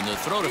 And the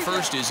throw to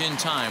first is in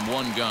time,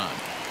 1 gone.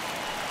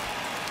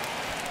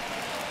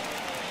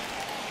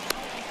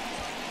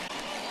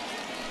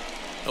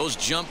 Those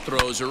jump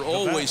throws are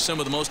always some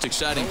of the most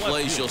exciting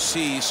plays you'll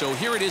see. So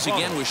here it is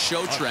again with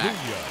Show Track.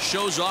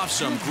 Shows off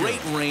some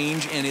great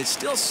range, and is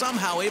still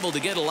somehow able to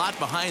get a lot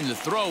behind the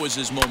throw as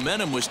his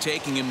momentum was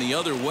taking him the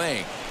other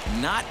way.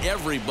 Not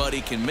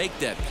everybody can make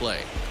that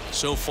play.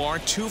 So far,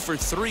 2 for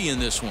 3 in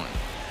this one.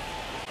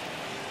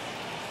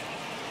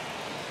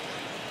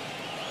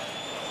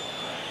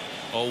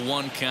 Oh,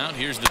 1 count.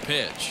 Here's the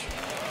pitch.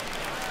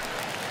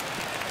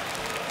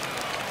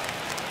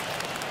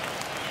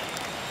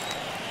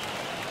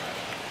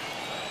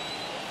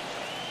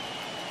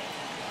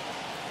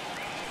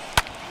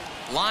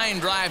 Line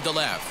drive to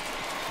left.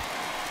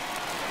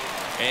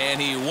 And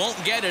he won't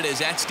get it as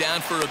that's down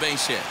for a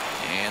base hit.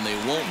 And they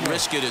won't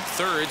risk it at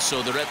third,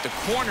 so they're at the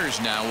corners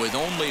now with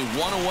only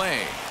 1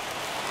 away.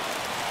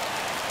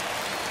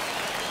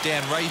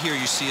 Dan, right here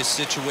you see a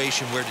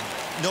situation where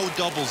no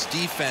doubles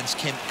defense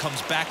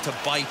comes back to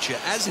bite you.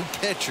 As a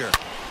pitcher,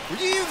 were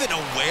you even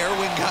aware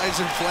when guys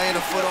are playing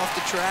a foot off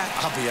the track?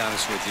 I'll be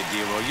honest with you,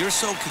 Dero. You're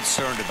so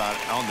concerned about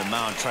on the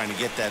mound trying to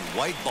get that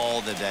white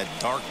ball to that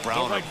dark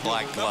brown or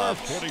black glove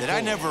that I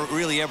never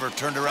really ever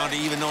turned around to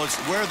even notice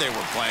where they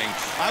were playing.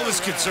 I was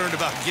concerned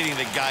about getting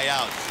the guy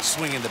out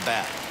swinging the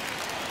bat.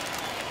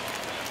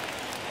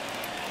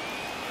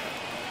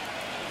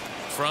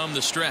 From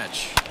the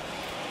stretch.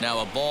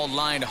 Now a ball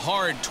lined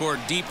hard toward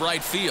deep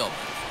right field.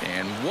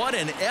 And what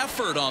an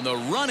effort on the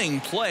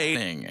running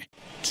play.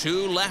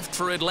 2 left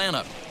for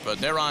Atlanta, but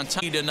they're on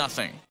top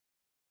 2-0.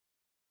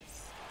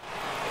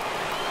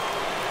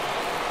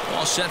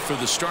 All set for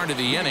the start of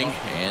the inning,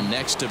 and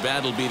next to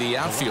bat will be the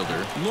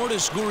outfielder,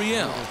 Lourdes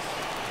Gurriel.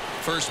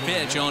 First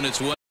pitch on its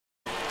way.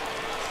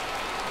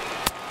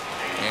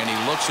 And he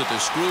looks at the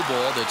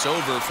screwball that's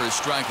over for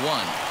strike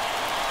 1.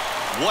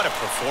 What a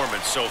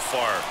performance so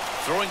far.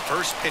 Throwing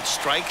first pitch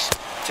strikes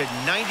to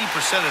 90%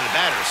 of the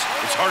batters.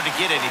 It's hard to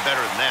get any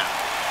better than that.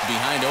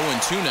 Behind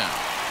 0-2 now.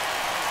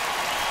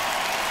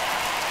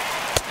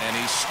 And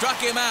he struck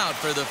him out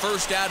for the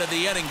first out of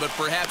the inning, but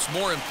perhaps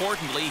more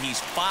importantly, he's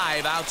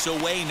 5 outs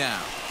away now.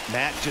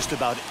 Matt, just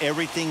about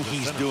everything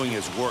he's doing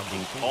is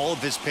working. All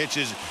of his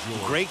pitches,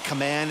 great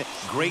command,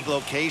 great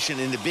location,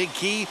 and the big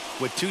key,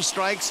 with 2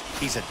 strikes,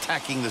 he's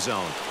attacking the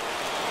zone.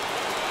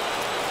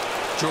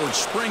 George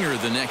Springer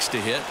the next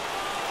to hit.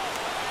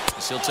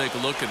 As he'll take a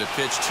look at a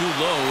pitch too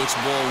low. It's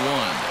ball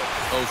 1.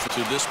 0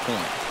 to this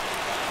point.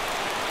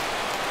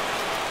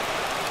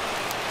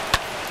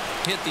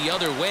 Hit the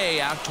other way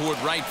out toward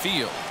right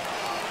field.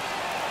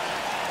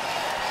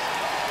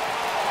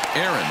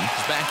 Aaron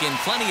is back in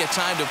plenty of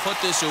time to put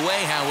this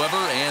away, however,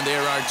 and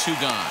there are 2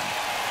 gone.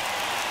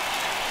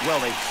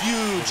 Well, a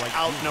huge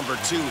out number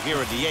 2 here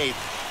at the 8th.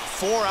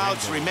 4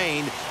 outs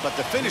remain, but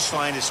the finish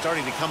line is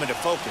starting to come into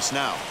focus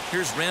now.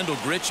 Here's Randall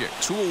Grichuk,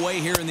 2 away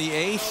here in the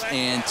 8th,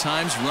 and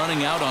time's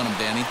running out on him,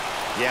 Danny.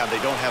 Yeah,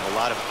 they don't have a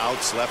lot of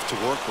outs left to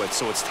work with,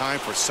 so it's time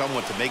for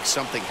someone to make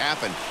something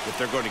happen if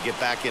they're going to get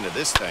back into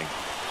this thing.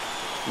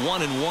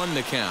 1-1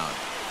 the count.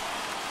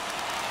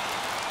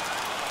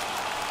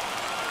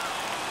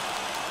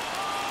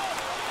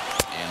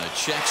 And a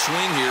check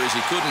swing here as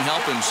he couldn't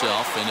help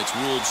himself, and it's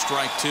ruled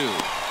strike 2. 2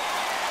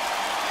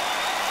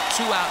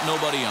 out,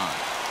 nobody on.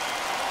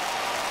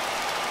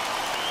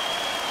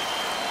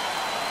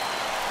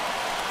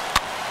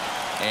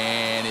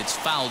 And it's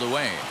fouled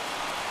away.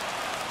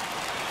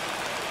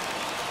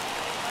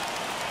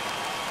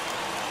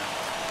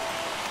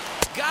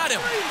 Got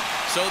him.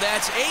 So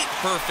that's 8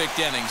 perfect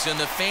innings, and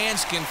the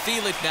fans can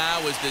feel it now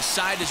as this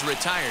side is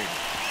retired.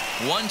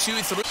 1,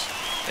 2, 3.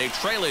 They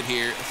trail it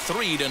here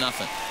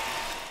 3-0.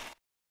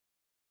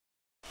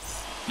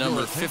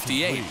 Number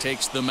 58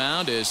 takes the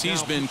mound as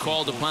he's been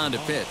called upon to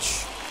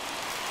pitch.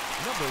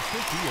 Number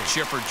 58.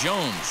 Chipper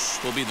Jones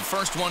will be the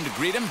first one to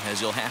greet him as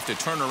he'll have to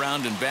turn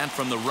around and bat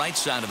from the right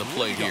side of the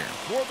plate here.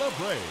 For the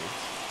Braves,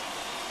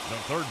 the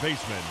third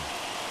baseman,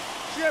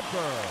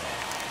 Chipper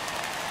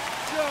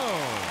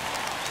Jones.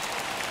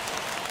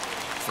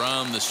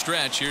 From the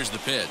stretch, here's the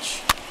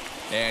pitch.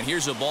 And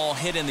here's a ball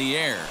hit in the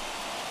air.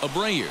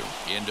 Abreu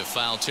into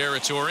foul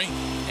territory.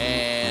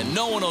 And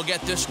no one will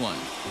get this one.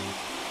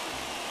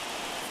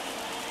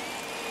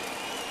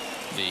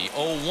 The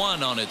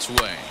 0-1 on its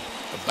way.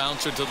 A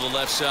bouncer to the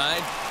left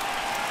side.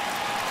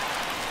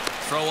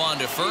 Throw on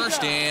to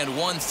first, and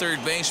one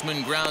third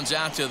baseman grounds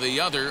out to the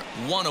other,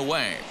 1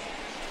 away.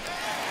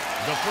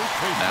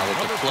 Now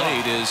at the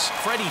plate is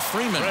Freddie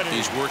Freeman.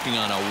 He's working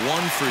on a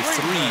 1 for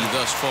 3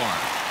 thus far.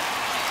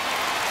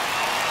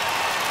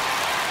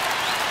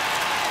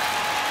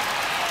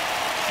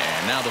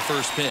 And now the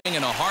first pitch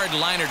and a hard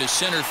liner to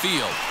center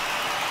field.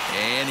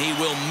 And he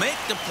will make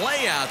the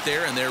play out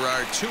there, and there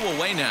are 2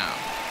 away now.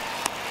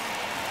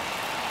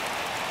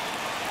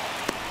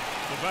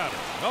 The batter,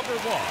 number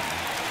 1,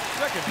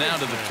 second Now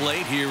to baseman. the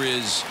plate, here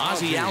is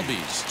Ozzie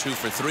Albies. 2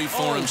 for 3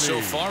 for him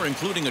so far,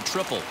 including a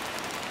triple.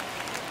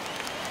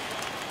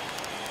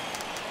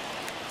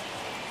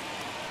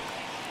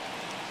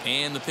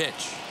 And the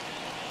pitch.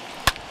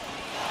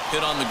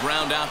 Hit on the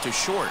ground out to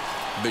short.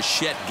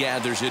 Bichette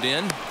gathers it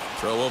in.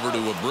 Throw over to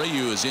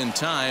Abreu is in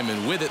time,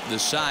 and with it, the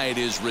side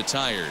is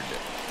retired.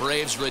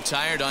 Braves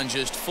retired on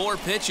just 4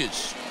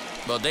 pitches,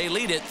 but they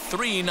lead it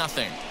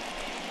 3-0.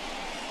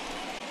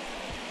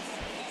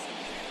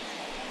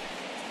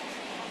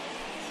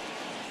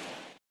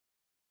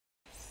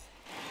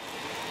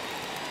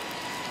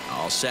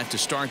 All set to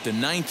start the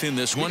 9th in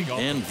this one,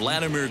 and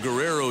Vladimir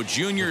Guerrero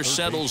Jr.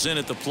 settles in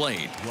at the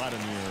plate.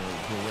 Vladimir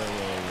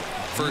Guerrero.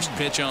 First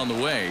pitch on the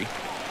way.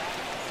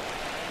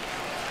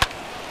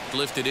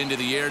 Lifted into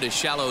the air to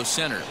shallow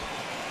center.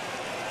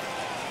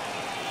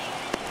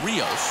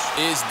 Rios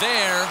is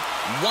there,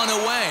 1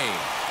 away.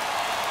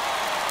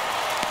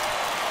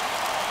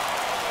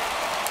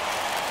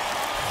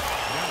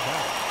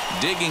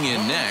 Digging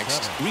in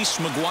next, Reese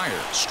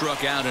McGuire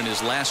struck out in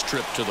his last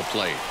trip to the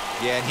plate.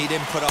 Yeah, and he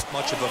didn't put up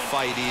much of a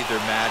fight either,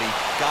 Matty.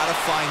 Got to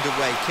find a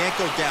way. Can't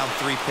go down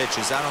 3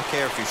 pitches. I don't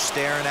care if you're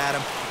staring at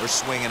him or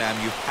swinging at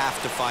him. You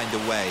have to find a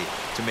way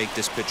to make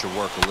this pitcher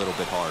work a little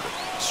bit harder.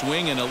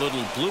 Swing and a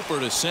little blooper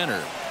to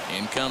center.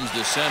 In comes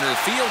the center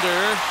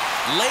fielder.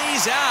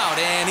 Lays out,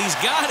 and he's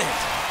got it.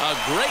 A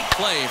great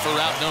play for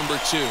route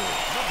number 2.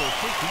 Number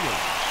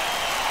 58.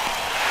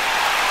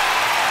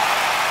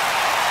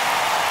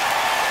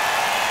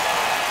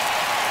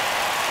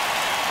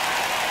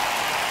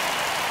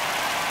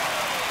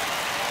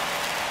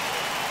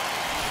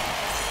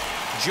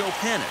 Joe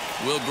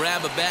Panik will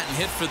grab a bat and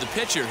hit for the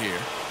pitcher here.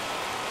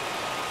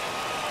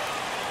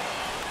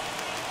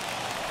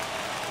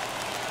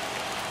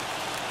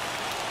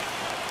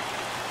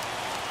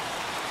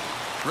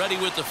 Ready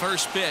with the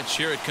first pitch.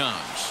 Here it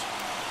comes.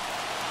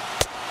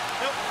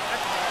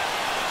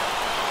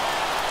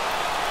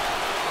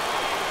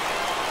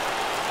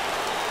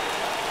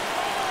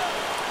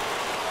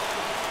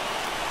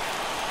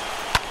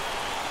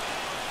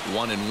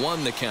 One and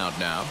one the count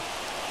now.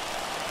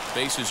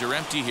 Bases are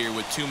empty here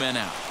with 2 men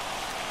out.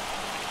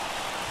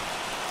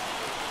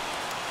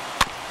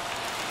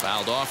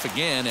 Fouled off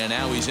again, and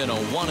now he's in a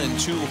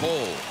 1-2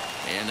 hole.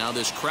 And now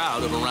this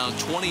crowd of around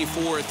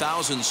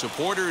 24,000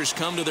 supporters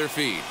come to their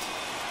feet.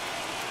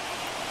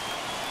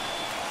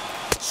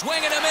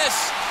 Swing and a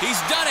miss.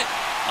 He's done it.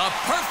 A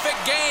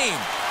perfect game.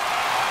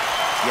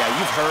 Yeah,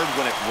 you've heard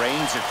when it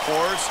rains, it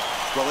pours.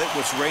 Well, it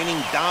was raining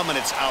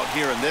dominance out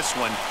here in this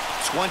one.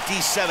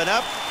 27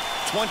 up,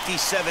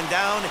 27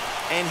 down,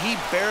 and he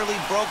barely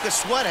broke a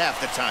sweat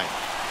half the time.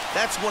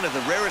 That's one of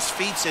the rarest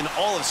feats in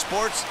all of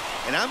sports,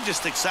 and I'm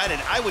just excited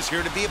I was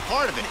here to be a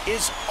part of it.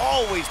 It's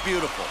always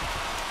beautiful.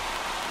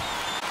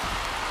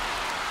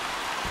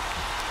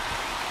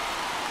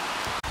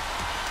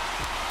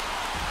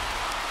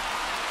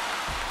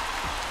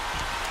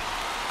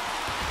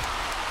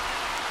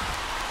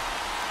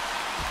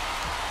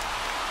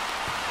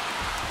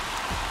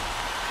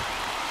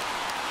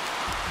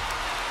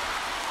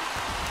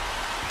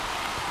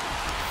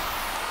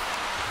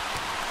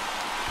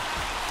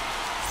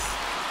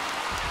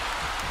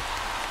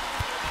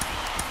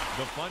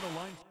 The final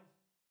line.